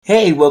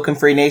Hey, Welcome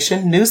Free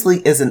Nation.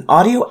 Newsly is an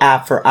audio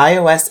app for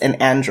iOS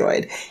and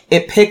Android.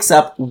 It picks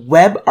up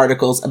web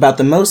articles about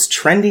the most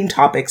trending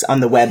topics on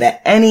the web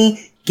at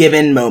any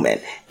given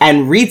moment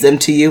and reads them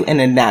to you in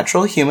a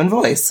natural human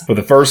voice. For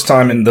the first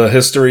time in the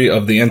history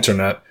of the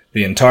internet,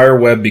 the entire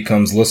web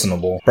becomes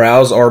listenable.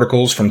 Browse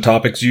articles from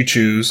topics you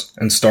choose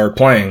and start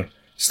playing.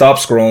 Stop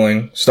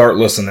scrolling, start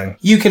listening.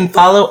 You can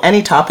follow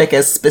any topic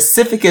as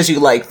specific as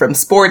you like, from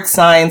sports,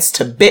 science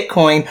to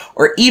Bitcoin,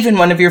 or even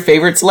one of your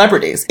favorite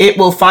celebrities. It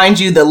will find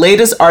you the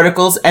latest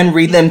articles and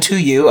read them to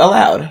you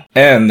aloud.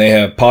 And they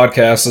have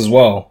podcasts as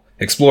well.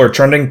 Explore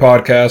trending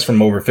podcasts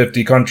from over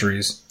 50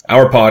 countries.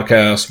 Our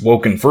podcast,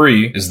 Woken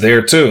Free, is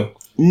there too.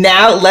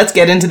 Now let's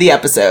get into the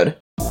episode.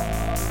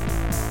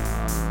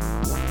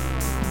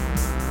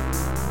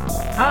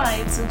 Hi,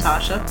 it's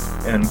Natasha.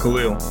 And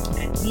Khalil.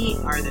 And we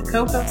are the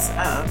co-hosts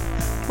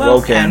of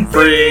Woken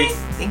Free.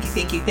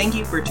 Thank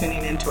you for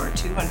tuning in to our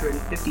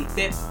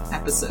 255th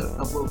episode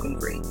of Woken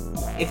Free.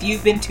 If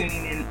you've been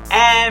tuning in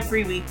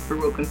every week for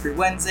Woken Free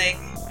Wednesday,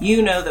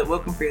 you know that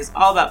Woken Free is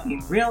all about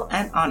being real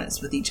and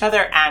honest with each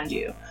other and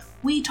you.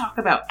 We talk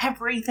about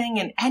everything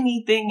and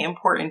anything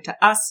important to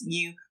us,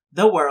 you,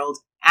 the world,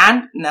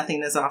 and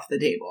nothing is off the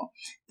table.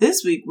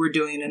 This week we're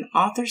doing an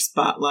author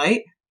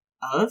spotlight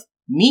of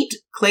Meet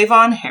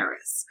Clavon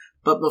Harris.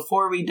 But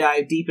before we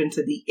dive deep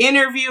into the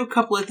interview, a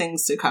couple of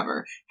things to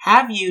cover.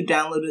 Have you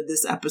downloaded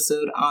this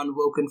episode on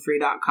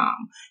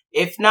wokenfree.com?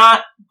 If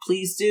not,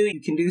 please do. You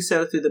can do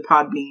so through the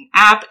Podbean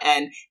app.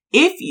 And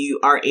if you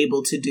are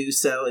able to do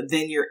so,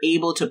 then you're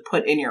able to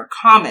put in your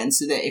comments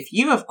so that if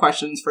you have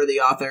questions for the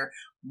author,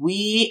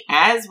 we,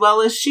 as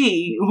well as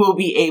she, will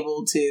be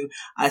able to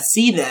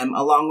see them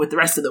along with the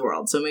rest of the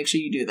world. So make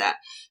sure you do that.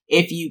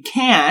 If you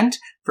can't,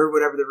 for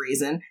whatever the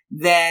reason,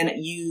 then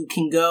you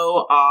can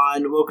go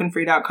on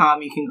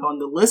wokenfree.com, you can go on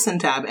the listen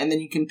tab, and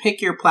then you can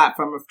pick your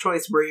platform of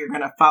choice where you're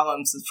going to follow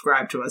and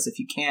subscribe to us if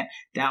you can't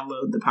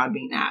download the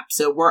Podbean app.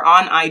 So we're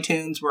on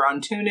iTunes, we're on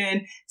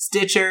TuneIn,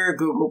 Stitcher,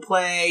 Google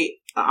Play.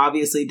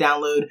 Obviously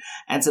download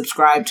and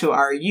subscribe to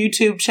our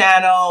YouTube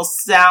channel,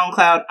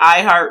 SoundCloud,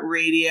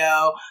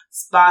 iHeartRadio,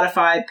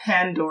 Spotify,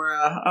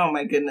 Pandora. Oh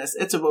my goodness,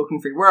 it's a Woken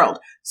Free world.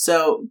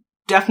 So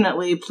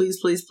definitely,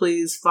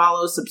 please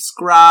follow,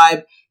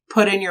 subscribe,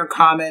 put in your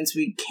comments.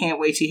 We can't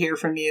wait to hear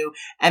from you.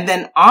 And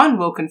then on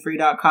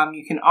wokenfree.com,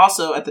 you can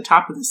also, at the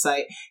top of the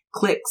site,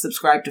 click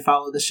subscribe to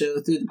follow the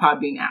show through the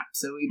Podbean app.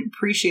 So we'd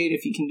appreciate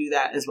if you can do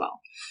that as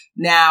well.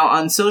 Now,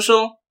 on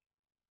social,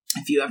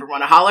 if you ever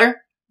want to holler,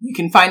 you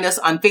can find us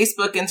on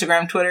Facebook,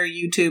 Instagram, Twitter,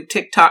 YouTube,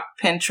 TikTok,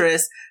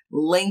 Pinterest,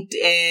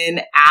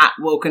 LinkedIn at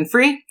Woken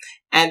Free.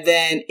 And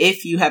then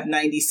if you have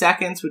 90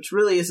 seconds, which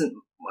really isn't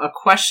a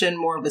question,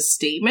 more of a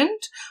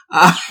statement,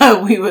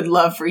 we would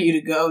love for you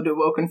to go to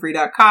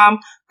wokenfree.com,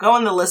 go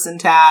on the listen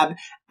tab,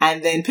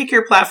 and then pick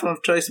your platform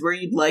of choice where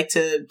you'd like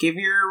to give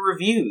your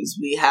reviews.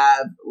 We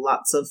have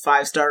lots of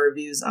 5-star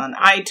reviews on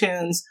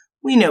iTunes.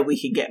 We know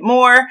we could get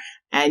more,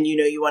 and you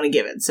know you want to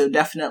give it. So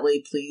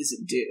definitely please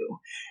do.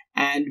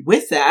 And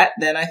with that,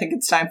 then I think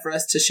it's time for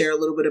us to share a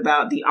little bit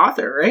about the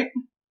author, right?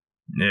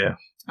 Yeah.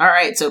 All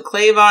right, so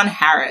Clavon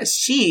Harris,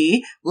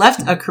 she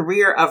left a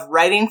career of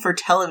writing for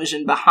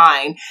television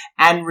behind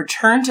and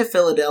returned to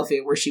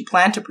Philadelphia, where she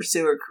planned to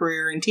pursue a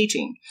career in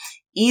teaching.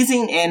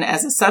 Easing in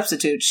as a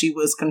substitute, she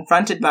was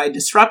confronted by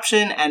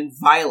disruption and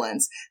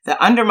violence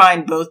that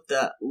undermined both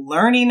the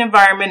learning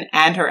environment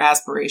and her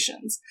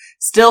aspirations.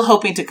 Still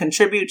hoping to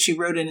contribute, she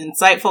wrote an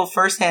insightful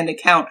first-hand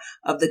account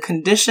of the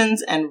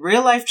conditions and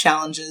real-life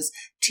challenges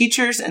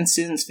teachers and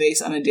students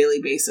face on a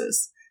daily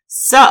basis.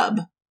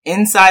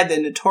 Inside the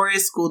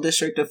Notorious School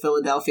District of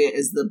Philadelphia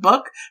is the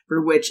book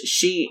for which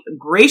she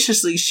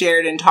graciously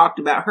shared and talked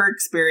about her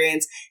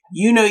experience.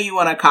 You know you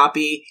want a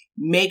copy.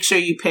 Make sure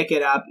you pick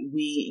it up.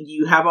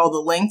 You have all the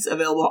links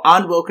available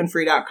on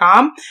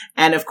wokenfree.com.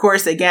 And of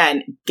course,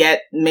 again,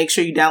 make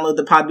sure you download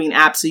the Podbean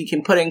app so you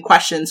can put in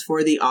questions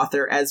for the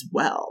author as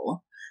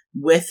well.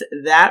 With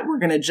that, we're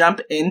going to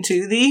jump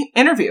into the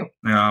interview.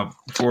 Now,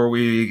 before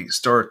we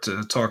start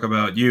to talk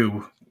about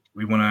you,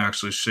 we want to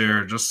actually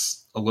share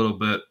just a little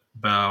bit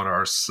about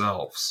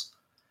ourselves.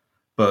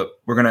 But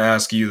we're going to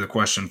ask you the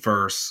question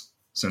first,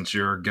 since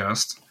you're a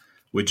guest.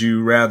 Would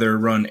you rather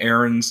run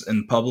errands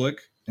in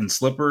public in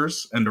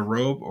slippers and a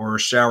robe, or a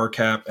shower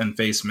cap and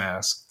face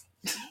mask?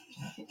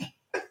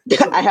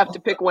 I have to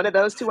pick one of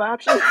those two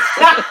options?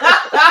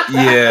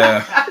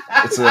 Yeah,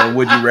 it's a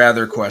would you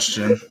rather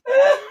question.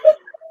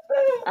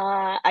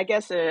 I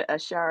guess a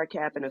shower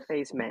cap and a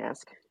face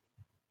mask.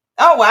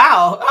 Oh,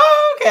 wow.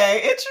 Oh,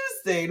 okay.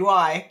 Interesting.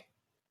 Why?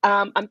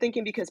 I'm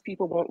thinking because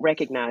people won't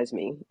recognize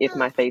me if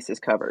my face is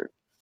covered.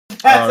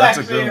 That's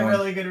actually a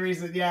really good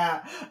reason.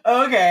 Yeah.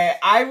 Okay.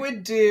 I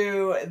would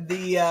do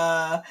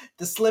the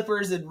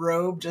slippers and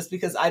robe just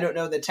because I don't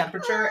know the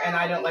temperature and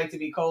I don't like to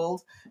be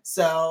cold.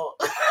 So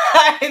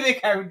I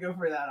think I would go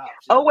for that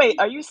option. Oh, wait.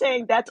 Are you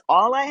saying that's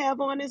all I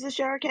have on is a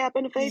shower cap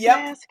and a face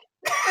mask?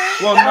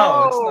 Well,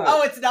 no, it's not.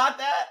 Oh, it's not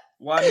that?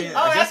 Well, I mean,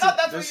 I thought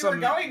that's what you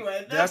were going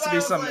with. There has to be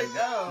something.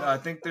 Like, oh. No, I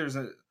think there's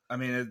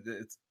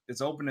it's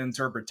it's open to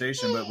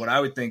interpretation, but what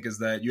I would think is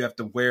that you have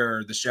to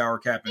wear the shower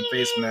cap and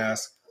face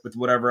mask with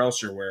whatever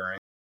else you're wearing.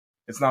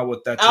 It's not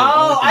what that's your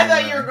only thing I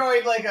thought you're you were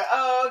wearing. going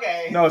like,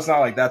 okay. No, it's not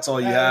like that's all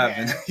you have,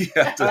 Okay. and you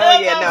have to. Oh,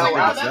 yeah, no,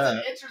 That's that.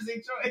 an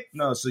interesting choice.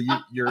 No, so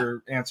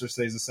your answer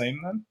stays the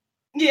same then?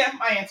 Yeah,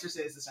 my answer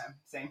stays the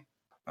same.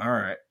 All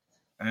right,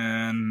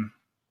 and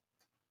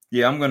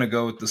yeah, I'm gonna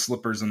go with the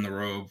slippers and the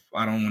robe.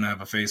 I don't want to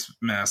have a face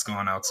mask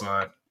on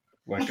outside,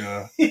 like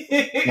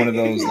one of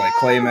those like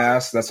clay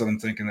masks. That's what I'm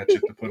thinking that you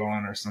have to put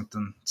on or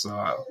something. So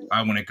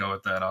I wouldn't go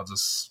with that. I'll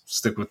just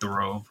stick with the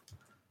robe.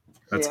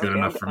 That's good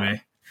enough for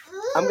me.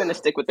 I'm going to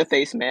stick with the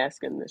face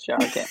mask and the shower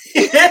cap.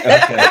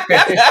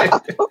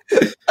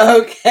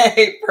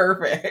 Okay,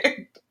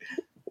 perfect.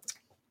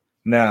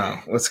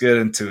 Now, let's get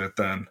into it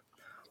then.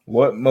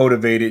 What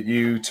motivated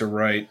you to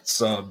write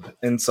Sub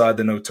inside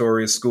the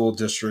notorious school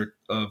district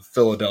of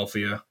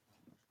Philadelphia?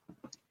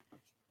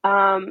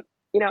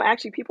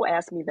 Actually, people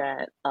ask me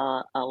that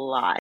a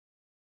lot.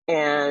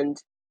 And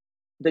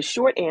the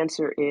short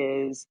answer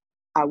is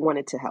I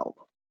wanted to help.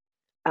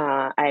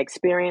 I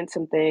experienced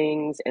some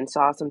things and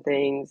saw some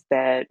things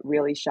that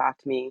really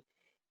shocked me.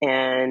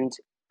 And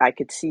I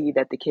could see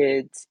that the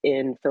kids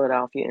in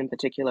Philadelphia in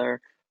particular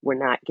were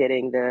not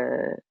getting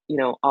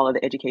all of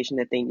the education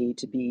that they need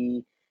to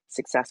be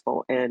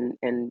successful and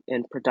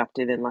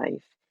productive in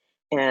life.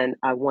 And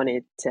I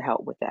wanted to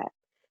help with that.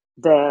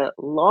 The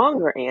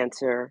longer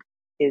answer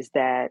is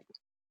that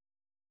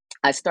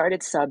I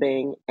started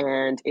subbing,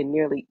 and in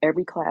nearly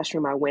every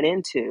classroom I went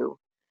into,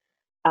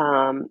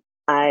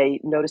 I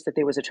noticed that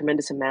there was a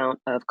tremendous amount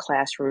of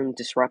classroom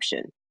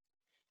disruption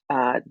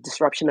of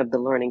the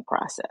learning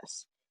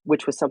process,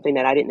 which was something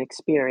that I didn't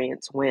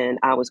experience when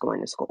I was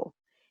going to school.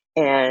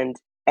 And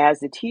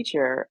as a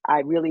teacher, I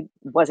really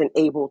wasn't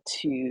able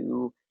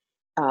to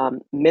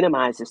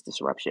minimize this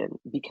disruption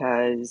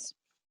because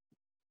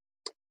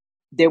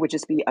there would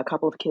just be a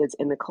couple of kids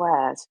in the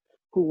class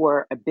who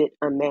were a bit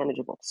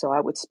unmanageable. So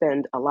I would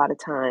spend a lot of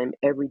time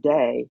every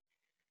day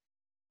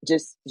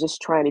just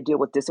trying to deal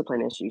with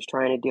discipline issues,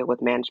 trying to deal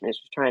with management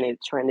issues, trying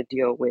to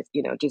deal with,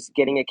 just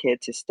getting a kid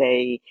to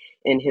stay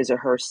in his or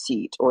her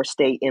seat or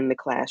stay in the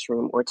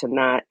classroom or to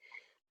not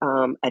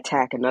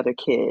attack another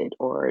kid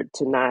or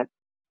to not,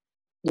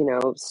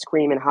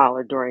 scream and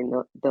holler during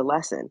the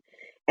lesson.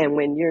 And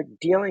when you're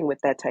dealing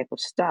with that type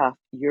of stuff,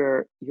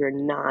 you're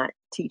not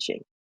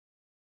teaching.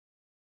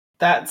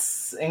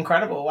 That's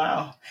incredible.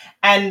 Wow.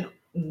 And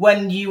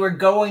when you were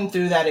going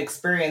through that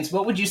experience,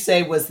 what would you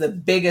say was the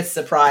biggest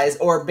surprise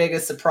or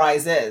biggest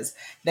surprises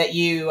that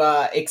you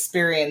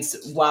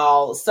experienced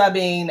while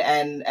subbing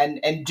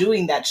and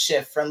doing that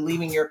shift from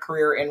leaving your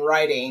career in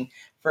writing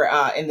for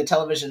in the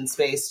television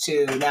space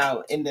to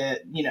now in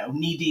the,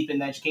 knee deep in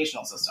the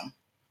educational system?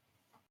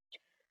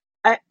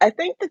 I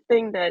think the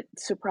thing that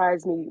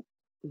surprised me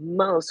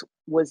most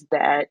was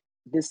that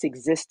this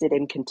existed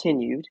and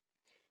continued.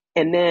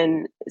 And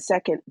then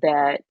second,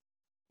 that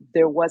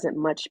there wasn't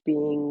much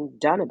being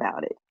done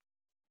about it.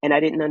 And I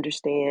didn't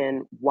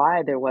understand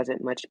why there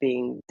wasn't much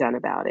being done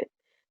about it.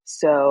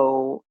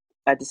 So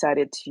I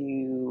decided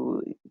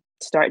to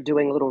start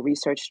doing a little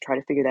research to try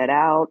to figure that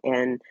out.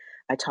 And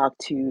I talked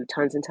to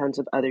tons and tons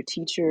of other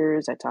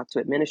teachers. I talked to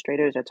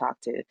administrators. I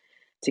talked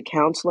to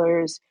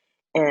counselors.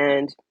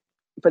 And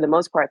for the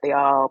most part, they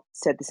all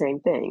said the same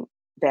thing,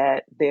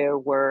 that there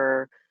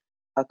were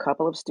a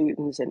couple of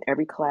students in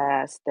every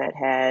class that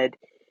had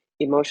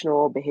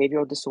emotional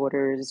behavioral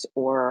disorders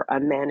or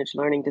unmanaged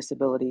learning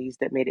disabilities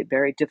that made it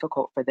very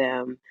difficult for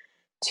them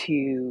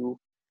to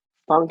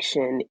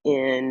function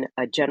in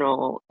a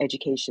general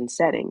education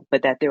setting,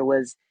 but that there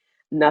was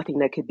nothing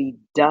that could be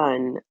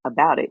done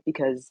about it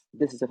because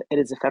it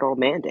is a federal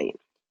mandate.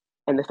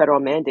 And the federal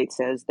mandate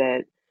says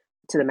that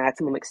to the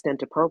maximum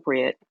extent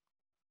appropriate,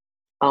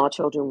 all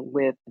children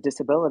with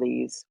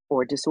disabilities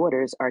or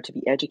disorders are to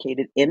be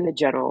educated in the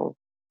general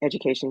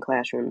education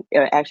classroom.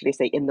 Actually,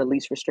 they say in the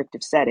least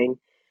restrictive setting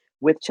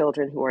with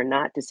children who are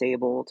not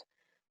disabled,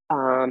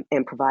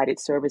 and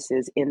provided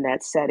services in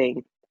that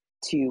setting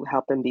to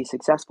help them be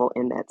successful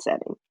in that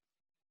setting.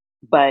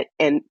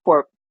 And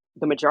for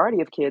the majority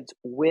of kids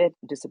with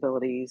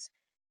disabilities,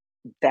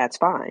 that's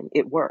fine.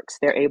 It works.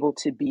 They're able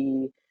to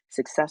be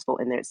successful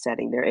in their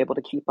setting. They're able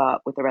to keep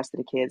up with the rest of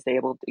the kids. They're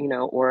able,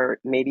 or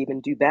maybe even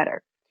do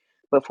better.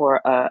 But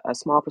for a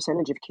small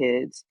percentage of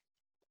kids,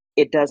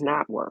 it does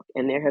not work.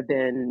 And there have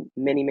been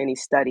many, many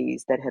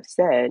studies that have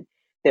said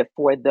that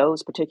for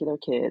those particular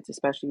kids,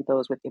 especially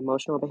those with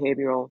emotional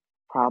behavioral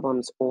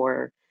problems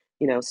or,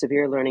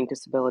 severe learning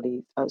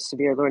disabilities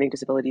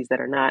that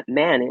are not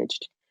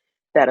managed,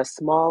 that a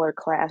smaller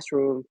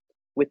classroom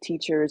with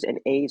teachers and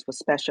aides with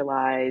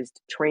specialized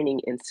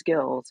training and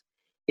skills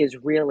is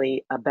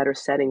really a better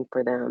setting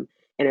for them.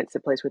 And it's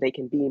a place where they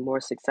can be more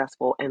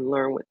successful and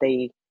learn what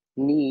they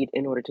need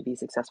in order to be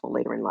successful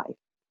later in life.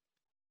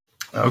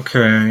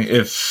 Okay.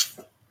 If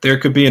there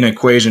could be an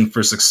equation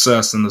for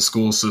success in the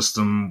school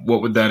system,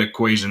 what would that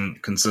equation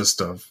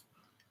consist of?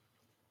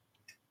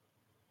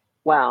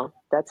 Wow,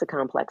 that's a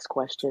complex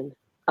question.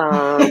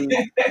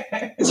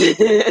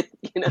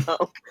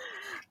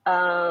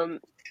 Um,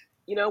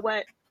 you know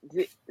what?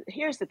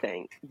 Here's the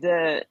thing.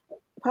 The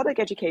public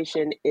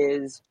education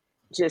is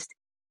just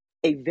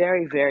a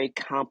very, very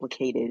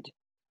complicated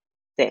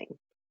thing.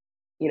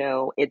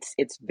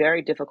 It's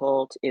very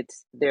difficult.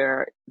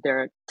 There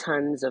are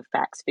tons of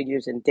facts,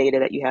 figures, and data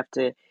that you have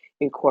to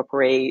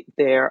incorporate.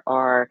 There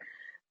are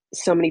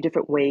so many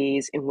different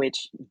ways in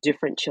which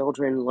different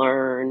children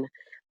learn.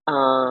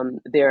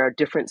 There are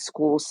different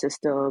school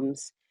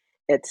systems,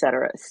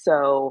 etc.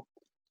 So,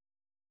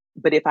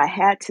 but if I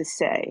had to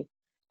say,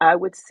 I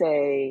would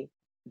say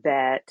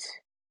that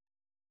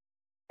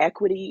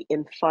equity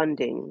in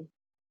funding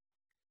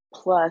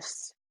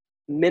plus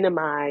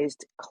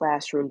minimized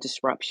classroom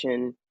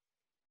disruption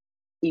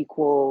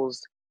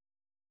equals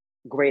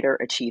greater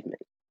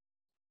achievement.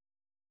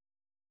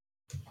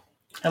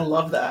 I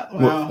love that.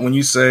 Wow. When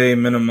you say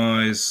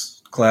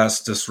minimize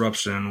class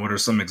disruption, what are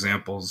some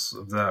examples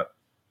of that?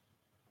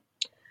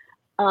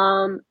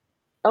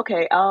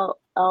 Okay, I'll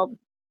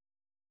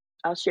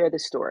share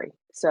this story.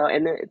 So,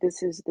 and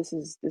this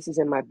is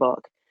in my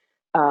book,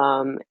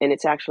 and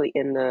it's actually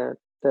in the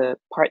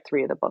part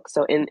 3 of the book.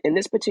 So, in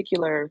this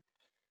particular,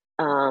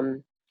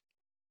 um,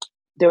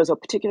 there was a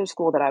particular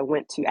school that I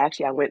went to.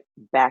 Actually, I went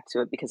back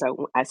to it because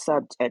I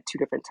subbed at 2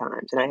 different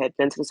times, and I had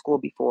been to the school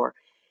before,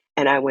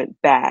 and I went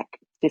back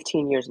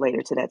 15 years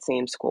later to that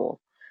same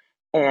school,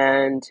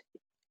 and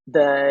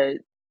the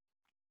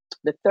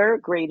the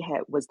third grade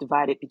was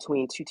divided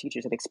between 2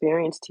 teachers, an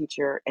experienced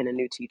teacher and a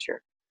new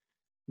teacher.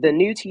 The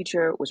new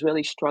teacher was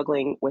really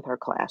struggling with her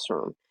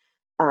classroom.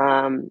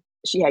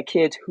 She had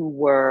kids who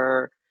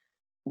were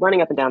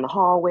running up and down the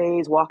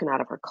hallways, walking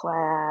out of her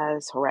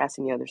class,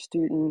 harassing the other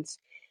students.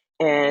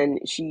 And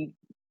she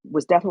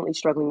was definitely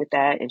struggling with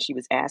that, and she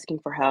was asking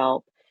for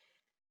help.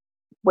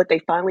 What they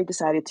finally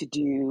decided to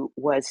do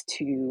was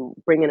to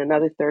bring in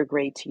another third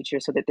grade teacher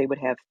so that they would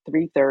have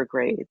 3 third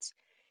grades.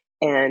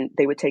 And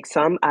they would take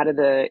some out of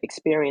the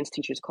experienced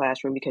teacher's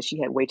classroom because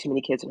she had way too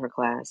many kids in her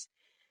class,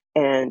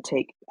 and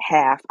take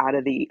half out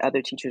of the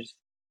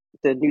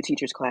new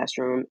teacher's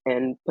classroom,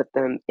 and put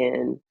them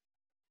in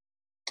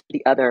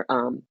the other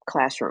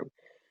classroom.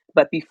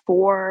 But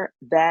before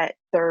that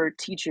third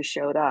teacher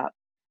showed up,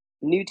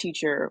 new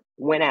teacher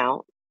went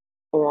out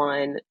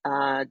on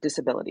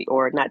disability,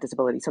 or not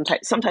disability,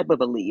 some type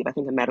of a leave, I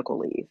think a medical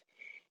leave.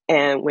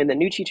 And when the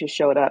new teacher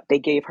showed up, they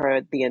gave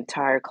her the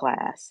entire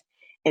class.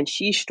 And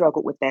she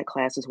struggled with that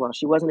class as well.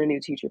 She wasn't a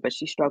new teacher, but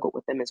she struggled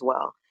with them as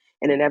well.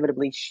 And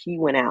inevitably, she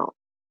went out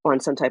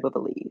on some type of a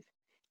leave.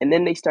 And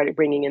then they started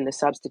bringing in the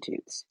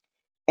substitutes.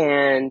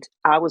 And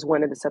I was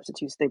one of the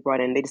substitutes they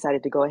brought in. They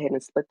decided to go ahead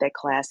and split that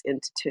class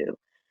into 2.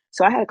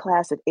 So I had a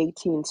class of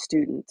 18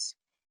 students,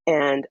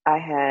 and I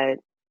had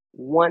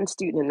one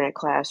student in that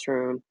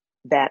classroom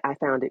that I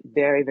found it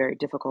very, very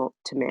difficult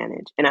to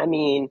manage. And I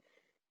mean,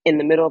 in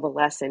the middle of a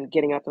lesson,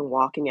 getting up and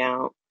walking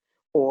out,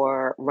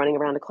 or running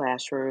around the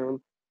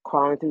classroom,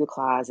 crawling through the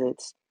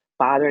closets,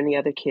 bothering the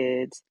other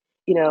kids.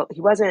 He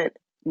wasn't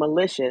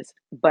malicious,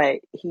 but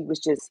he was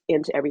just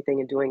into everything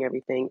and doing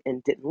everything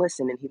and didn't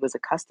listen. And he was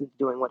accustomed to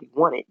doing what he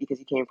wanted because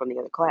he came from the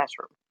other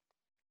classroom.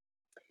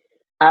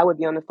 I would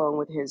be on the phone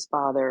with his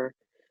father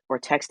or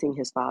texting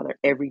his father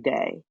every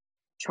day,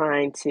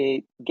 trying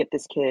to get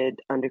this kid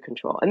under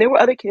control. And there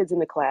were other kids in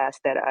the class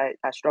that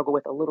I struggled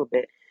with a little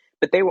bit,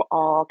 but they were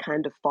all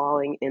kind of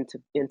falling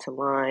into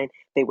line.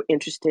 They were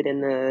interested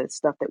in the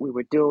stuff that we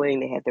were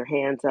doing. They had their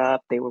hands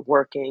up. They were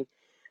working.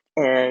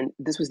 And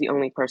this was the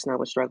only person I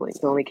was struggling,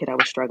 the only kid I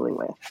was struggling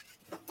with.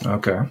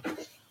 Okay.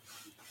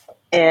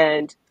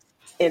 And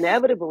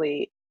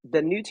inevitably,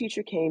 the new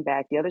teacher came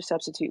back. The other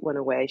substitute went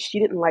away. She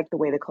didn't like the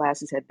way the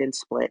classes had been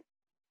split.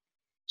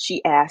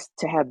 She asked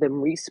to have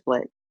them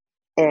resplit,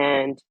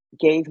 and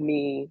gave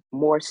me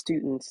more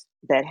students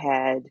that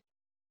had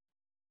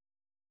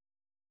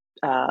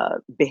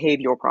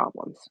behavioral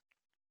problems,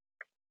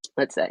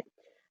 let's say.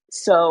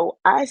 So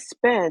I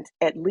spent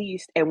at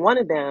least, and one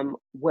of them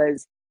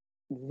was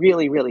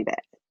really, really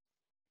bad.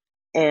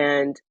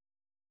 And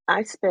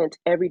I spent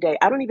every day,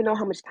 I don't even know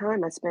how much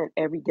time I spent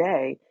every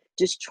day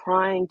just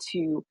trying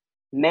to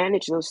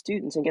manage those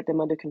students and get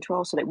them under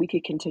control so that we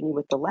could continue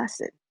with the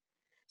lesson.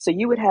 So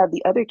you would have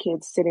the other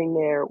kids sitting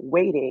there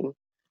waiting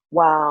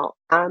while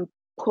I'm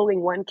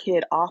pulling one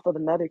kid off of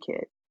another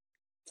kid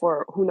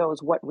for who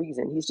knows what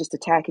reason. He's just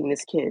attacking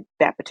this kid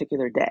that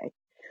particular day.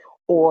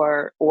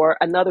 Or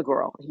another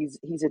girl.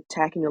 He's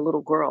attacking a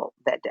little girl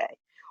that day.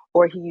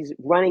 Or he's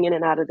running in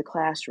and out of the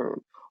classroom,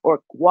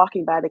 or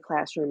walking by the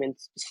classroom and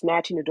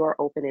snatching the door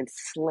open and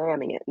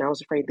slamming it. And I was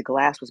afraid the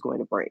glass was going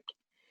to break.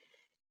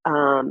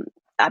 Um,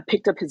 I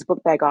picked up his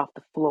book bag off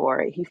the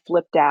floor. He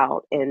flipped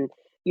out and,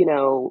 you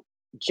know,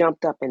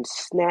 jumped up and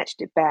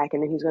snatched it back,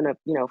 and then he's going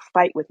to,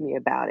 fight with me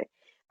about it.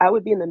 I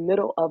would be in the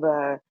middle of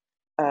a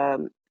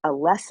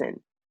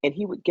lesson, and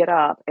he would get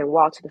up and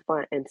walk to the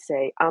front and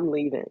say, "I'm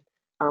leaving.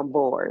 I'm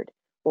bored,"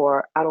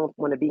 or "I don't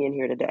want to be in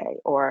here today,"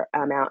 or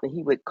 "I'm out." And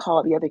he would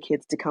call the other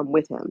kids to come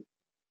with him.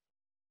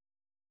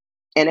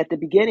 And at the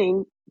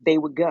beginning, they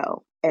would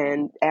go.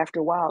 And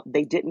after a while,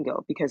 they didn't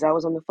go because I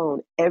was on the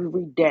phone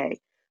every day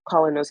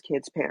calling those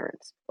kids'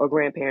 parents or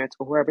grandparents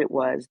or whoever it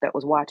was that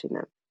was watching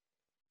them.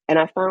 And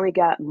I finally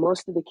got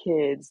most of the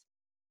kids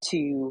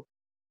to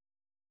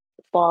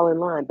fall in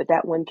line. But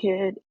that one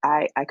kid,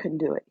 I couldn't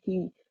do it.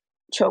 He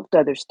choked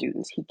other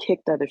students. He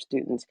kicked other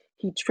students.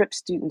 He tripped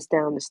students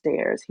down the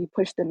stairs. He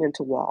pushed them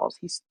into walls.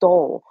 He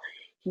stole.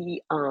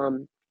 He,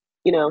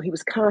 he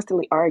was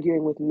constantly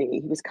arguing with me.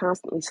 He was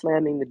constantly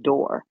slamming the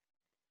door.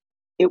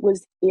 It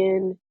was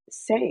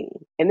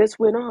insane. And this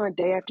went on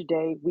day after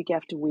day, week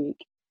after week,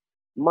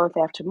 month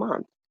after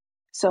month.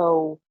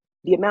 So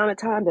the amount of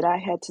time that I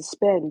had to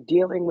spend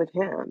dealing with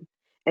him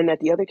and that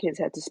the other kids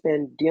had to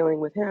spend dealing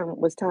with him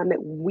was time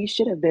that we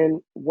should have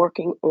been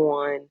working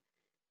on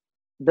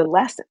the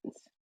lessons.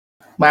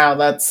 Wow,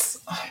 that's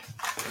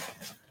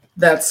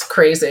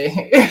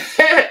crazy.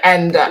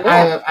 And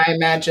Yeah. I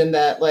imagine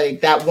that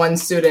like that one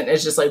student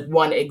is just like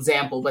one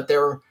example, but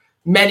there were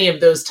many of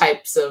those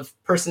types of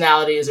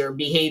personalities or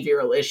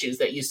behavioral issues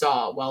that you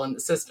saw while in the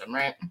system,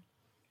 right?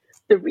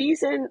 The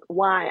reason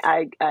why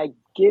I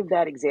give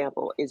that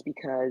example is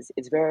because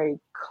it's very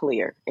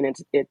clear and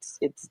it's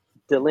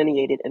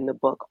delineated in the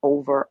book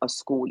over a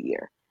school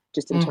year,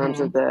 just in terms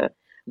of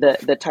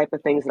Mm-hmm. the type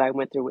of things that I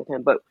went through with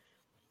him. But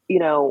you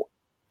know,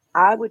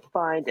 I would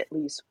find at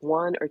least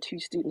one or two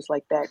students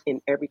like that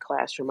in every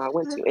classroom I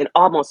went to, in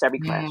almost every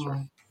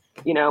classroom.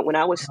 Mm. When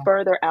I was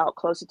further out,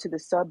 closer to the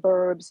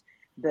suburbs,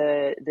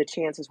 the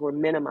chances were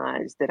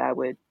minimized that I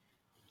would,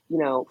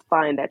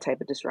 find that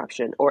type of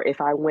disruption. Or if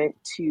I went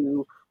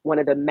to one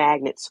of the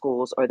magnet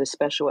schools or the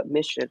special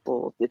admission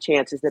schools, the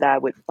chances that I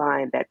would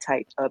find that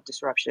type of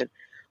disruption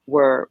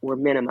were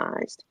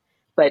minimized.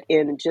 But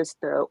in just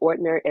the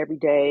ordinary,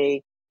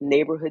 everyday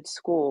neighborhood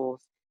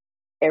schools,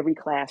 every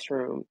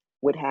classroom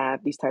would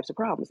have these types of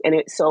problems.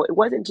 And so it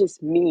wasn't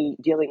just me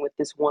dealing with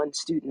this one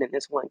student in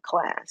this one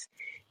class.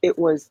 It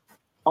was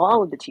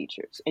all of the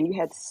teachers. And you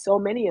had so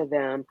many of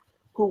them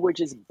who were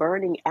just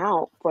burning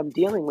out from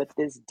dealing with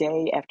this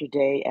day after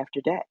day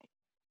after day.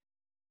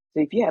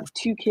 So if you have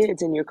two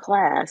kids in your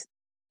class,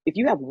 if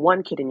you have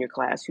one kid in your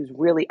class who's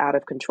really out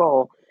of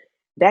control,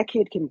 that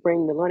kid can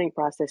bring the learning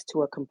process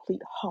to a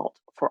complete halt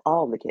for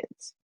all the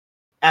kids.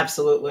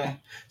 Absolutely.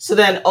 So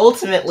then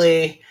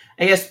ultimately,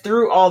 I guess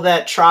through all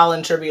that trial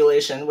and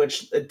tribulation,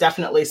 which it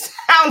definitely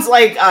sounds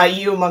like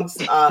you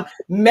amongst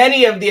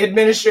many of the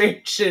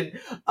administration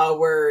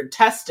were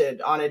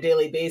tested on a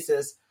daily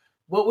basis,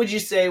 what would you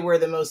say were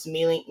the most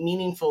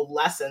meaningful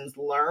lessons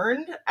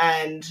learned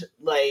and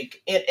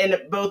like in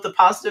both the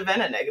positive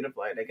and a negative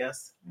light, I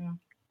guess? Yeah.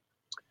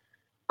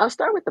 I'll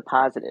start with the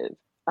positive.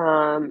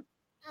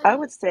 I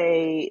would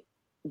say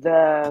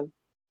the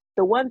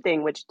the one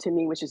thing which to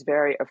me which is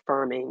very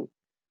affirming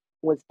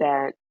was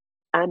that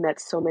I met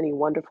so many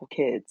wonderful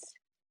kids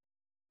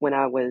when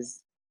I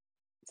was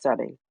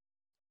subbing.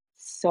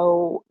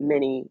 So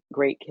many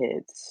great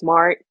kids,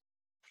 smart,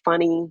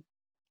 funny,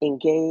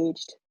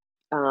 engaged,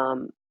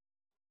 um,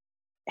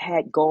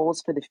 had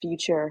goals for the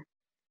future,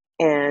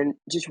 and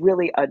just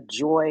really a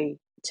joy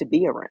to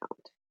be around.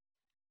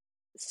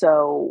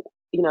 So,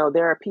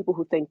 there are people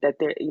who think that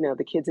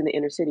the kids in the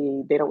inner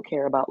city, they don't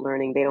care about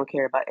learning, they don't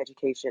care about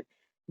education.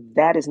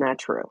 That is not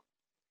true.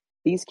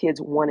 These kids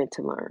wanted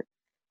to learn,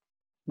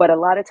 but a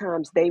lot of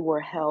times they were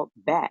held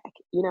back.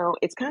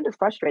 It's kind of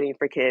frustrating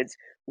for kids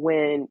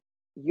when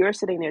you're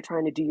sitting there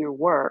trying to do your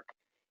work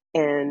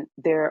and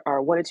there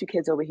are one or two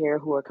kids over here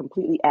who are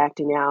completely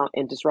acting out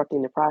and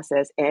disrupting the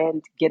process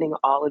and getting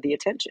all of the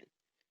attention,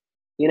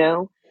 you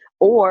know?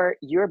 Or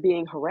you're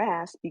being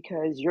harassed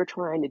because you're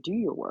trying to do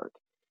your work.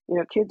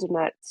 Kids are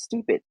not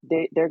stupid.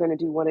 They're going to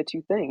do one or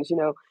two things.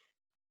 You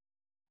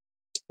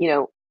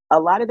know, a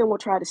lot of them will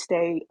try to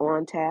stay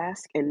on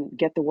task and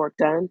get the work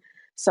done.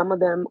 Some of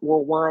them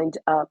will wind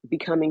up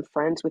becoming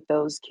friends with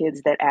those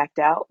kids that act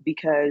out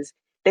because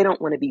they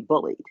don't want to be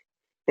bullied.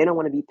 They don't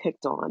want to be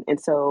picked on. And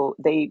so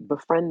they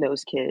befriend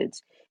those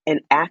kids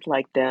and act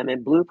like them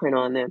and blueprint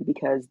on them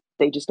because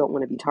they just don't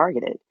want to be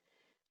targeted.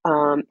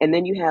 And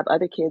then you have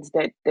other kids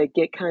that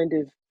get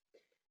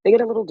they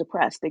get a little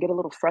depressed. They get a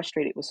little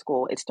frustrated with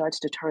school. It starts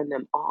to turn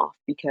them off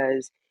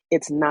because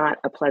it's not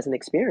a pleasant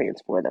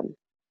experience for them.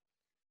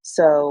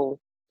 So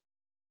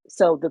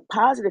so the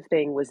positive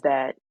thing was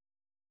that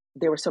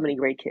there were so many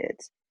great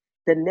kids.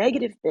 The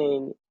negative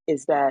thing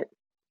is that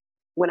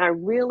when I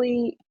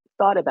really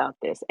thought about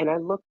this and I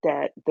looked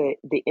at the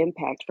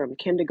impact from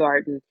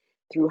kindergarten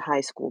through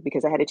high school,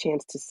 because I had a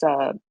chance to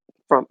sub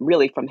from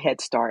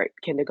Head Start,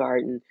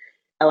 kindergarten,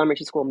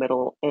 elementary school,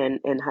 middle, and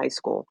high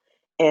school.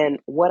 And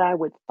what I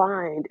would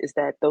find is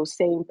that those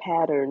same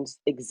patterns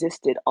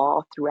existed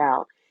all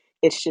throughout.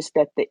 It's just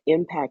that the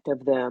impact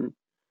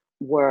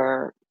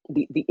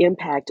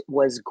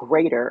was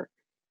greater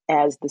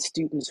as the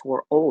students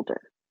were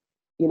older.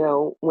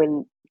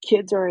 When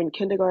kids are in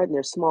kindergarten,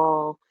 they're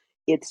small.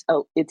 It's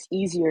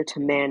easier to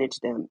manage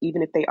them,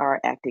 even if they are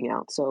acting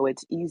out. So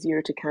it's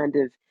easier to kind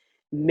of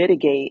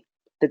mitigate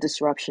the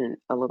disruption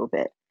a little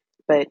bit.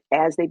 But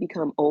as they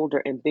become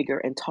older and bigger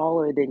and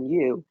taller than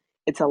you,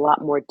 it's a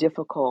lot more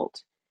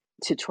difficult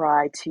to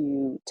try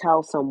to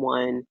tell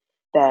someone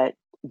that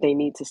they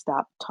need to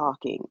stop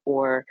talking,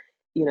 or,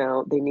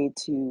 they need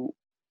to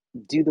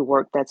do the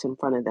work that's in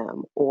front of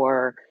them,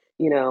 or,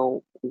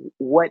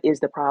 what is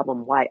the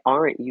problem? Why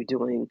aren't you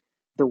doing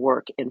the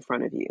work in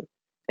front of you?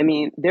 I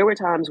mean, there were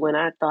times when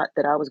I thought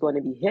that I was going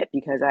to be hit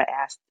because I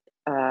asked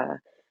uh,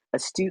 a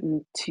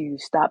student to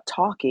stop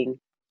talking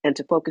and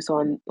to focus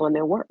on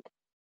their work.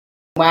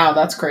 Wow,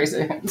 that's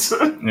crazy.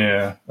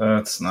 Yeah,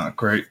 that's not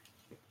great.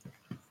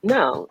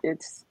 No,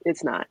 it's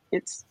not.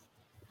 It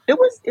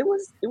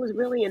was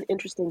really an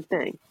interesting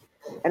thing.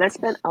 And I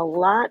spent a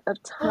lot of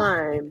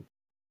time,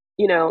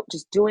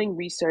 just doing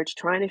research,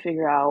 trying to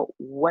figure out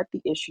what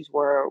the issues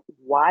were,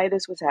 why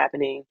this was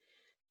happening.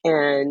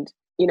 And,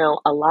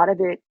 a lot of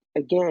it,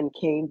 again,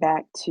 came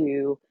back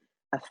to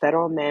a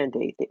federal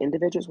mandate, the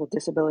Individuals with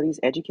Disabilities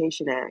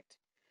Education Act,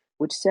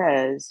 which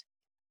says,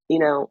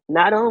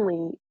 not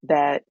only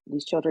that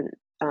these children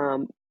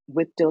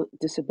with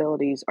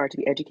disabilities are to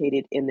be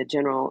educated in the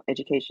general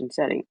education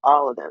setting,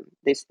 all of them,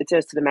 it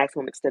says to the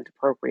maximum extent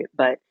appropriate,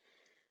 but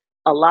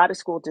a lot of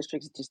school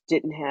districts just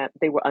didn't have,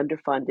 they were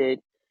underfunded,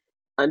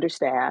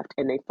 understaffed,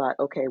 and they thought,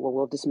 okay, well,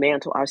 we'll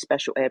dismantle our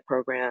special ed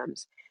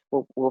programs.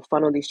 We'll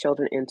funnel these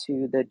children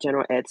into the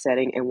general ed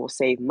setting and we'll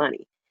save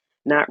money,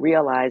 not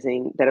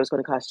realizing that it was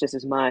going to cost just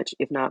as much,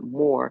 if not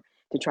more,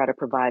 to try to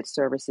provide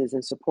services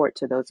and support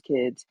to those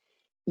kids,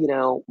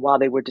 while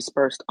they were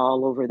dispersed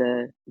all over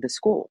the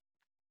school.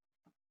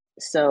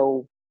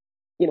 So,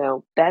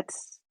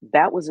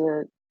 that was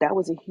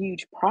a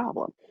huge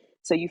problem.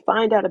 So you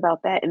find out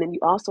about that, and then you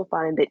also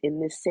find that in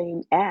this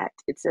same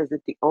act, it says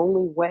that the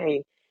only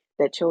way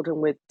that children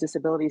with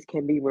disabilities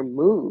can be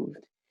removed,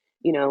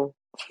 you know,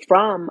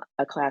 from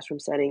a classroom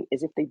setting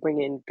is if they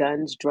bring in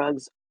guns,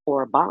 drugs,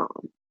 or a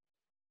bomb.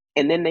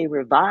 And then they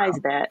revise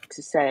that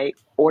to say,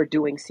 or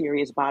doing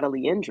serious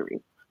bodily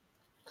injury.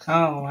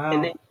 Oh, wow.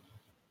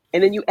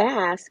 And then you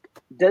ask,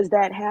 does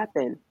that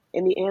happen?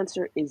 And the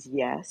answer is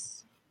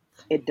yes.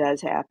 It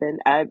does happen.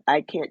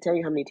 I can't tell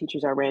you how many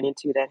teachers I ran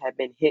into that have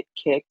been hit,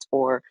 kicked,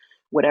 or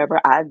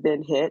whatever. I've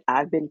been hit.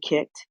 I've been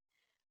kicked.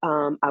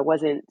 I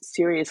wasn't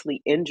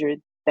seriously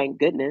injured, thank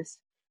goodness,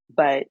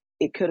 but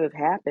it could have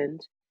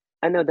happened.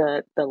 I know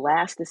the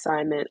last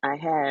assignment I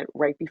had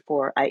right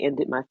before I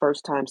ended my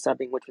first time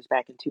subbing, which was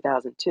back in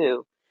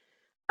 2002,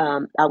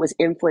 I was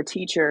in for a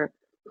teacher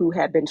who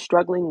had been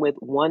struggling with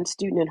one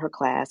student in her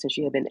class, and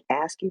she had been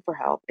asking for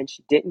help, and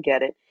she didn't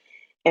get it.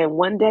 And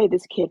one day,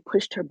 this kid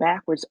pushed her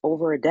backwards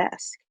over a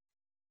desk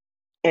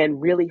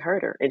and really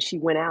hurt her. And she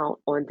went out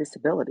on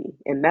disability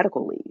and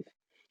medical leave.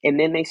 And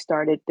then they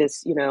started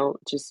this,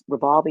 just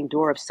revolving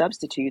door of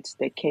substitutes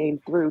that came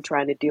through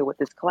trying to deal with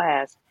this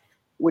class,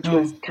 which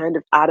was kind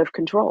of out of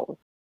control.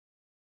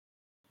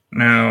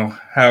 Now,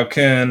 how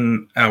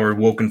can our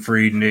Woken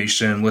Free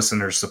Nation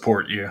listeners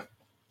support you?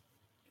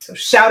 So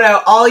shout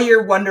out all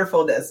your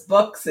wonderfulness,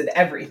 books and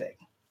everything.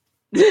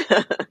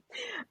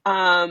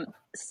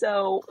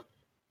 So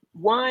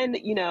one,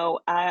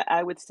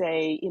 I would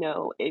say,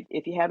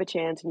 if you have a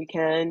chance and you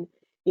can,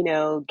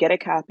 get a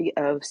copy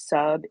of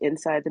Sub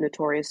Inside the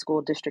Notorious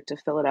School District of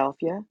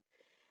Philadelphia.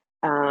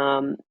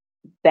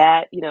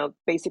 That,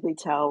 basically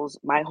tells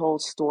my whole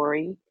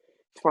story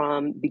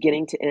from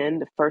beginning to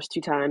end. The first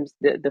two times,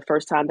 the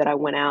first time that I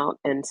went out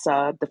and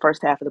subbed, the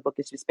first half of the book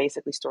is just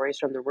basically stories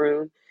from the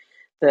room.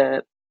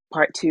 The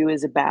part two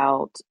is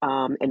about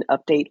an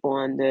update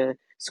on the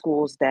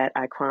schools that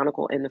I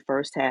chronicle in the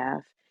first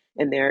half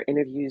and their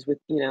interviews with,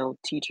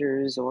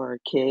 teachers or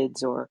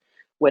kids or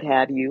what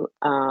have you.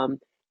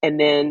 And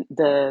then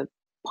the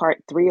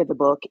part three of the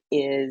book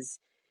is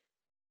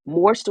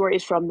more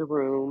stories from the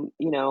room,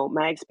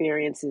 my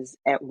experiences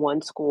at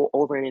one school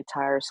over an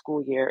entire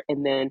school year,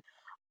 and then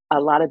a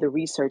lot of the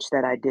research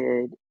that I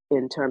did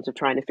in terms of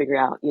trying to figure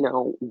out,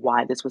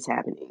 why this was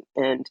happening.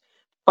 And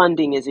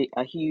funding is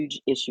a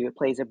huge issue. It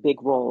plays a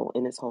big role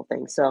in this whole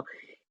thing. So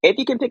if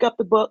you can pick up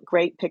the book,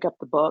 great, pick up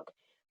the book.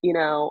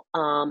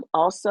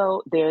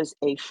 Also, there's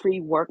a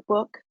free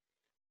workbook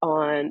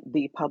on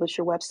the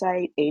publisher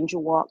website,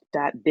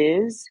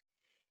 angelwalk.biz.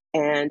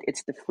 And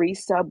it's the free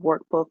sub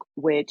workbook,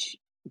 which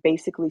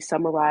basically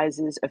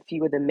summarizes a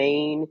few of the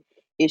main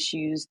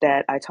issues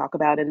that I talk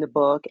about in the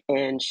book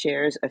and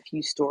shares a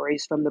few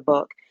stories from the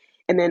book.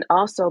 And then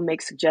also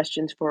makes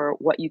suggestions for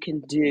what you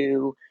can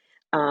do,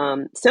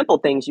 simple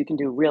things you can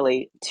do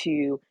really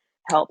to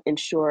help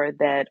ensure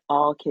that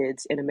all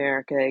kids in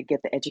America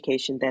get the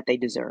education that they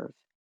deserve.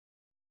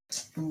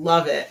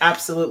 Love it.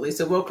 Absolutely.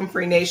 So Woken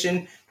Free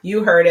Nation,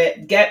 you heard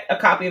it. Get a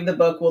copy of the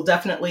book. We'll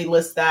definitely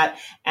list that,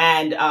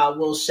 and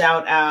we'll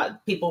shout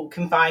out. People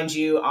can find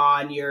you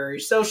on your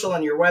social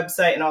and your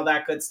website and all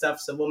that good stuff.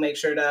 So we'll make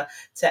sure to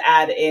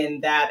add in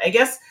that. I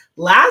guess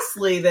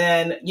lastly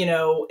then,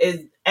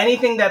 is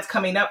anything that's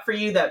coming up for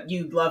you that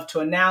you'd love to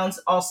announce?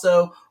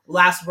 Also,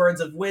 last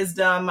words of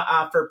wisdom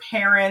for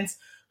parents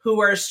who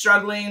are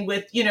struggling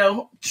with,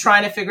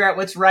 trying to figure out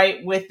what's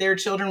right with their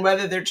children,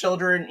 whether their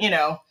children,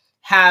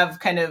 have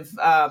kind of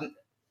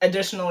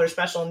additional or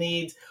special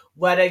needs,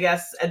 what, I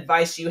guess,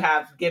 advice you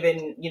have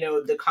given,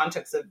 the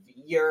context of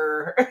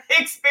your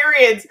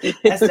experience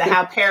as to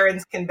how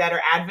parents can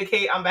better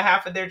advocate on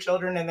behalf of their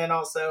children, and then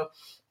also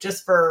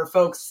just for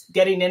folks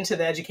getting into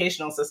the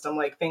educational system,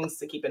 like things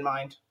to keep in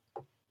mind.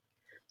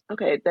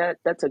 Okay,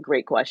 that's a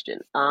great question.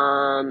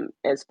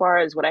 As far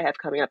as what I have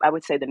coming up, I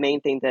would say the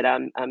main thing that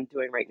I'm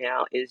doing right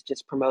now is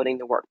just promoting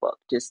the workbook.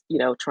 Just,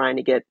 trying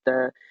to get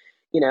the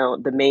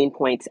main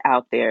points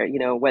out there.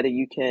 Whether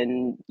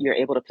you're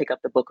able to pick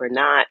up the book or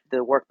not,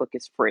 the workbook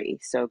is free.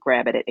 So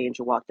grab it at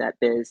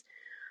angelwalk.biz.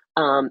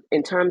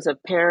 In terms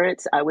of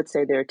parents, I would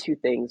say there are two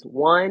things.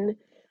 One,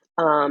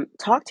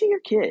 talk to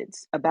your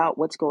kids about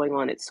what's going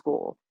on at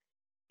school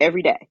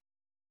every day,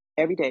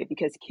 every day,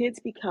 because kids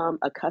become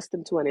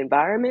accustomed to an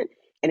environment,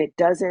 and it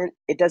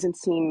doesn't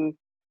seem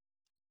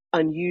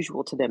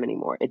unusual to them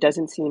anymore. It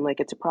doesn't seem like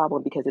it's a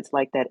problem because it's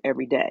like that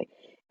every day.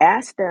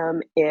 Ask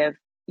them if,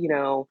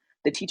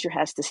 the teacher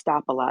has to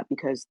stop a lot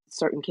because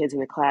certain kids in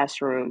the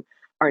classroom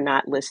are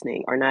not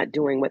listening, are not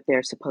doing what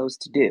they're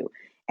supposed to do.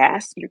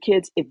 Ask your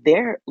kids if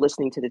they're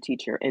listening to the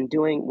teacher and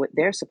doing what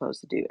they're supposed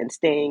to do and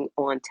staying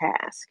on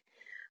task.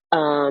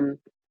 Um,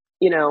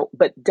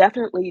 but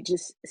definitely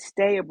just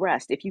stay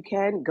abreast. If you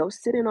can, go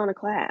sit in on a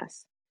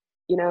class.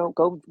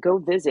 Go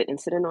visit and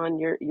sit in on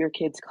your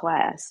kid's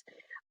class.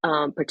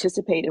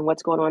 Participate in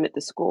what's going on at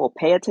the school.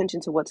 Pay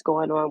attention to what's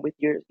going on with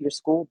your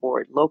school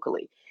board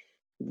locally.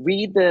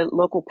 Read the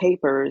local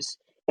papers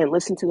and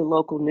listen to the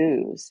local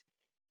news,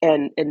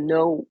 and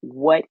know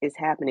what is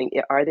happening.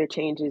 Are there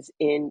changes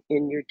in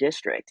your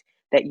district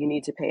that you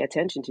need to pay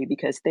attention to,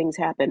 because things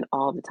happen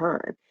all the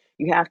time.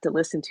 You have to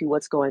listen to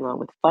what's going on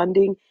with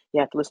funding. You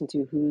have to listen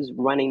to who's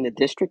running the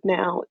district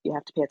now. You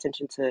have to pay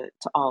attention to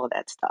all of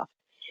that stuff,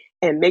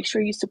 and make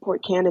sure you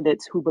support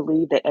candidates who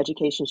believe that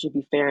education should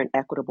be fair and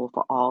equitable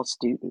for all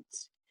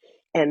students,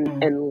 and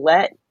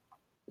let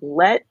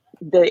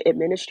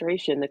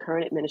the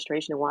current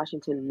administration in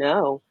Washington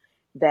know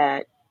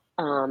that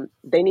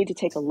they need to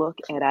take a look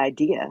at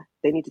IDEA.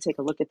 They need to take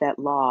a look at that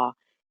law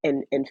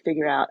and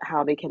figure out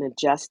how they can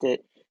adjust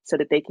it so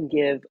that they can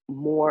give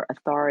more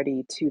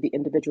authority to the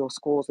individual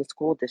schools and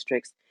school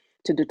districts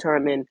to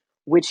determine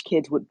which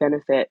kids would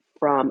benefit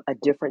from a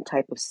different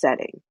type of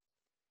setting.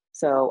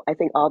 So I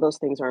think all those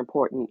things are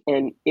important.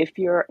 And if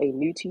you're a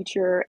new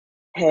teacher,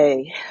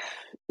 hey,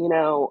 you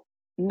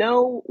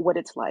know what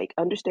it's like,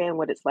 understand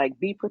what it's like,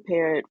 be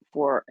prepared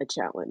for a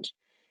challenge.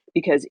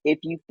 Because if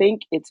you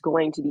think it's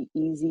going to be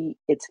easy,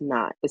 it's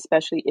not,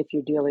 especially if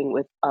you're dealing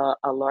with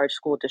a large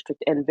school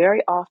district. And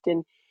very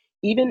often,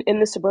 even in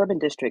the suburban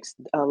districts,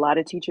 a lot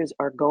of teachers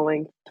are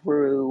going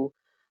through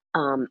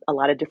a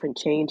lot of different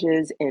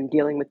changes and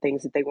dealing with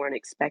things that they weren't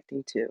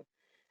expecting to.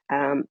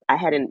 I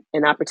had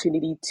an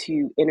opportunity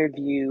to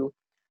interview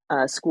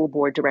a school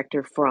board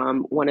director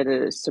from one of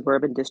the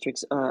suburban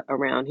districts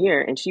around here,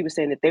 and she was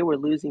saying that they were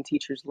losing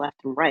teachers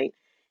left and right.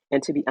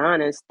 And to be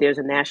honest, there's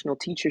a national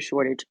teacher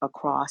shortage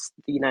across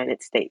the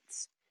United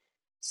States.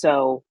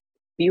 So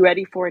be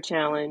ready for a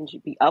challenge,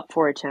 be up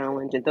for a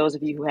challenge. And those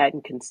of you who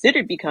hadn't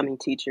considered becoming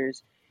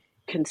teachers,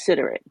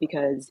 consider it,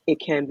 because it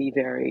can be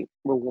very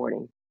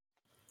rewarding.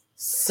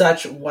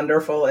 Such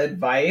wonderful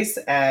advice.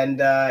 And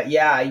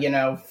yeah,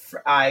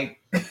 I'd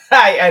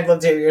love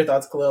to hear your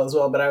thoughts, Khalil, as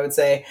well. But I would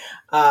say,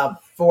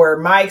 for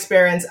my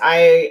experience,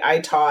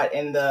 I taught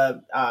in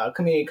the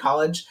community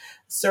college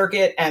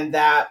circuit, and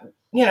that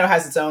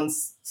has its own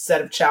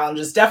set of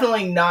challenges.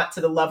 Definitely not to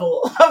the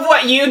level of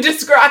what you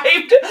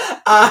described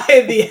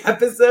in the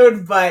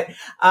episode, but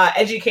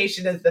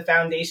education is the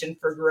foundation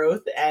for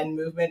growth and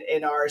movement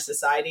in our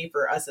society.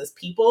 For us as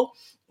people,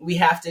 we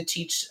have to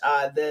teach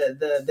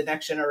the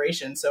next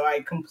generation. So I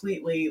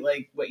completely,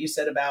 like what you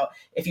said about,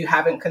 if you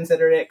haven't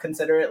considered it,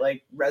 consider it,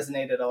 like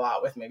resonated a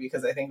lot with me,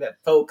 because I think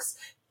that folks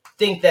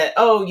think that,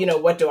 oh,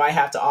 what do I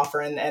have to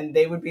offer? And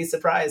they would be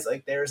surprised.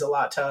 Like there's a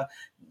lot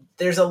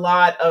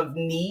of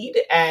need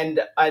and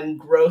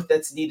growth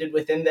that's needed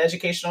within the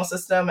educational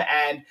system.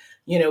 And,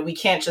 we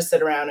can't just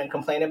sit around and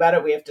complain about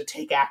it. We have to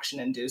take action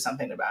and do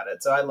something about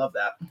it. So I love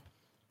that.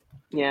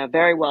 Yeah,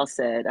 very well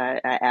said. I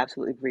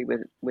absolutely agree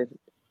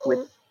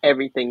with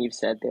everything you've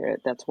said there.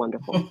 That's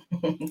wonderful.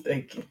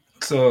 Thank you.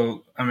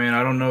 So, I mean,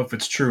 I don't know if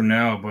it's true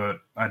now, but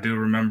I do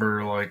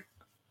remember like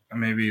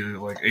maybe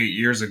like 8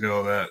 years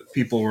ago that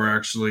people were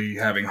actually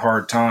having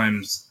hard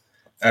times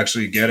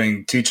actually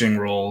getting teaching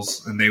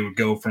roles, and they would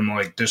go from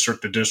like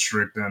district to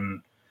district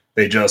and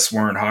they just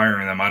weren't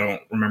hiring them. I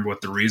don't remember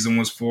what the reason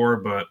was for,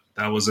 but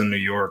that was in New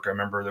York. I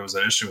remember there was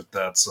an issue with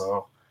that.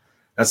 So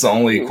that's the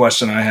only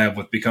question I have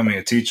with becoming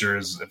a teacher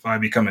is, if I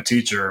become a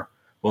teacher,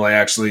 will I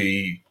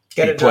actually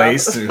Get be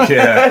placed?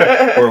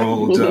 Yeah. Or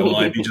will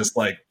I be just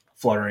like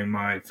fluttering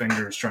my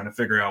fingers trying to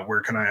figure out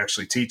where can I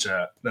actually teach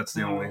at? That's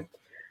the only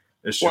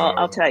issue Well,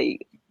 I I'll tell you,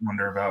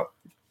 wonder about.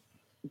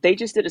 they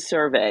just did a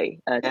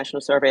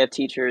national survey of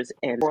teachers,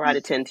 and 4 out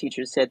of 10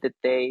 teachers said that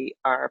they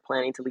are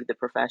planning to leave the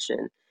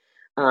profession,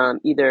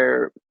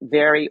 either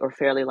very or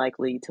fairly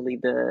likely to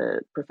leave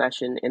the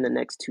profession in the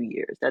next 2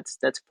 years. That's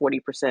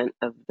 40%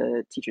 of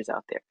the teachers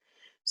out there.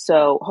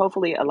 So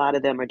hopefully a lot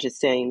of them are just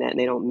saying that and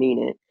they don't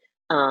mean it.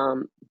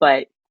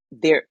 But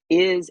there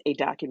is a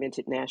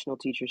documented national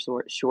teacher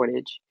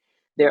shortage.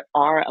 There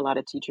are a lot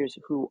of teachers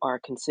who are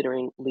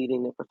considering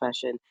leaving the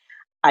profession.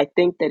 I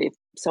think that if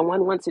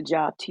someone wants a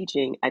job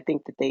teaching, I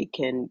think that they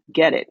can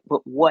get it.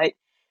 But what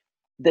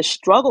the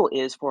struggle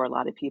is for a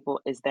lot of people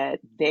is that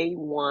they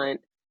want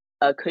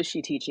a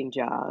cushy teaching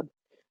job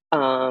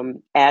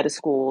at a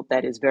school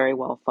that is very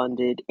well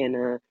funded in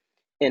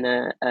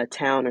a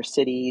town or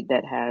city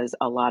that has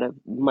a lot of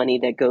money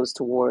that goes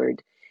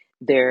toward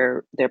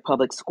their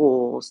public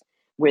schools,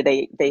 where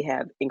they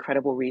have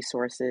incredible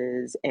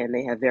resources and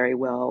they have very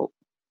well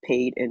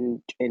paid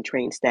and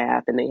trained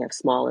staff, and they have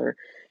smaller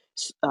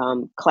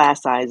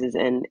class sizes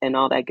and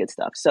all that good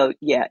stuff. So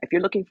yeah, if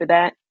you're looking for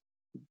that,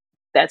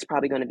 that's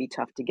probably going to be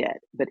tough to get.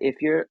 But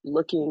if you're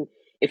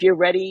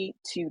ready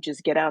to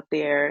just get out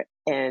there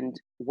and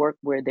work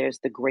where there's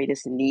the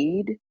greatest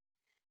need,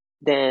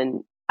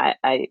 then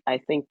I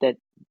think that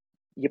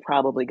you're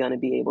probably going to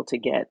be able to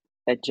get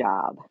a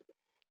job.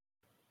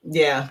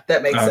 Yeah,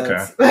 that makes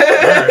sense.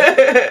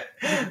 Right.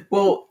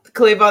 Well,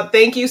 Cleavon,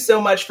 thank you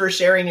so much for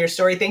sharing your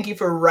story. Thank you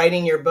for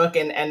writing your book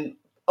and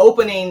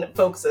opening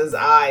folks'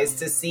 eyes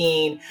to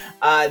seeing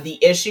the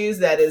issues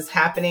that is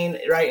happening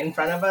right in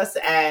front of us.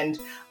 And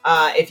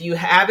if you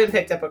haven't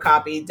picked up a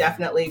copy,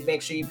 definitely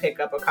make sure you pick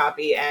up a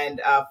copy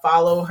and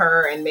follow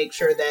her, and make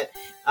sure that,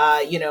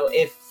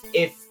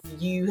 if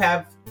you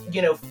have,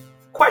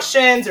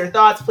 questions or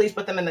thoughts, please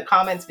put them in the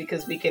comments,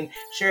 because we can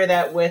share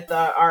that with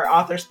our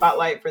author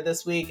spotlight for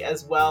this week,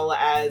 as well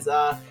as,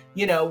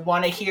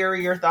 want to hear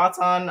your thoughts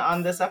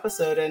on this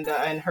episode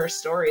and her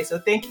story. So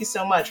thank you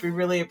so much. We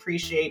really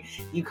appreciate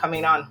you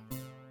coming on.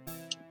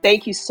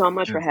 Thank you so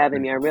much for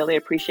having me. I really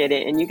appreciate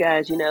it. And you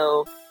guys,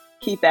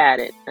 keep at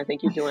it. I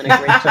think you're doing a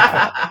great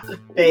job.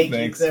 Thanks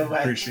you so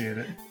much. Appreciate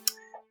it.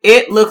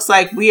 It looks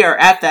like we are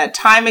at that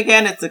time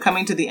again. It's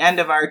coming to the end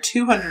of our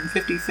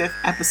 255th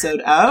episode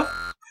of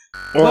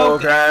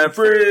Woken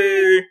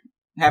Free.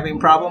 Having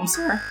problems,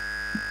 sir?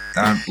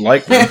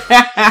 Likely.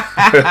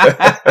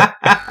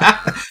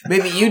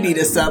 Maybe you need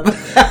a sub.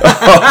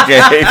 Okay,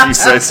 if you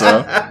say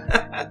so.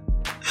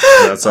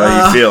 That's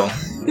how you feel.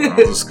 I'll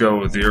just go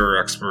with your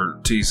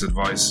expertise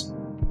advice.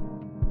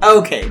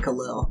 Okay,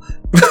 Khalil.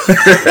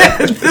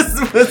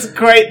 This was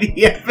quite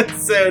the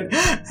episode,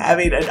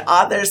 having an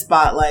author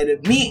spotlight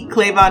of Meet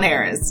Cleavon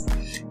Harris.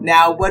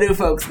 Now, what do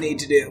folks need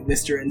to do,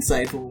 Mr.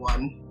 Insightful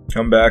One?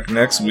 Come back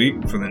next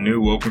week for the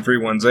new Woken Free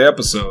Wednesday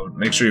episode.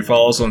 Make sure you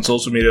follow us on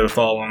social media to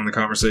follow along the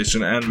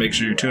conversation, and make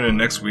sure you tune in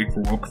next week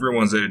for Woken Free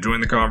Wednesday to join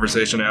the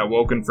conversation at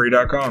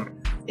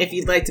wokenfree.com. If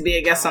you'd like to be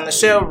a guest on the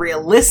show,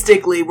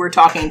 realistically, we're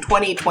talking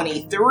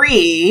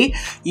 2023.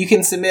 You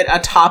can submit a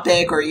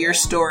topic or your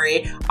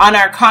story on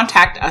our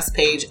Contact Us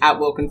page at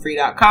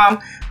wokenfree.com.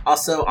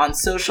 Also on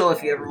social,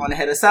 if you ever want to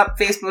hit us up,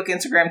 Facebook,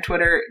 Instagram,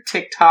 Twitter,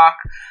 TikTok,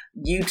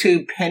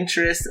 YouTube,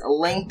 Pinterest,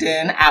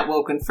 LinkedIn at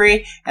Woken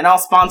Free, and all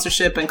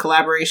sponsorship and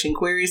collaboration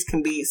queries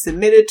can be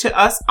submitted to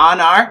us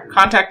on our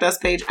Contact Us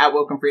page at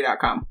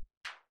wokenfree.com.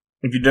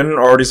 If you didn't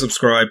already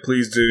subscribe,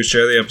 please do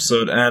share the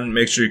episode, and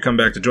make sure you come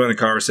back to join the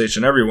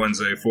conversation every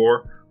Wednesday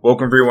for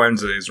Woken Free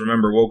Wednesdays.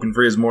 Remember, Woken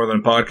Free is more than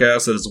a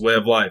podcast, it is a way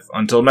of life.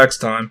 Until next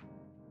time.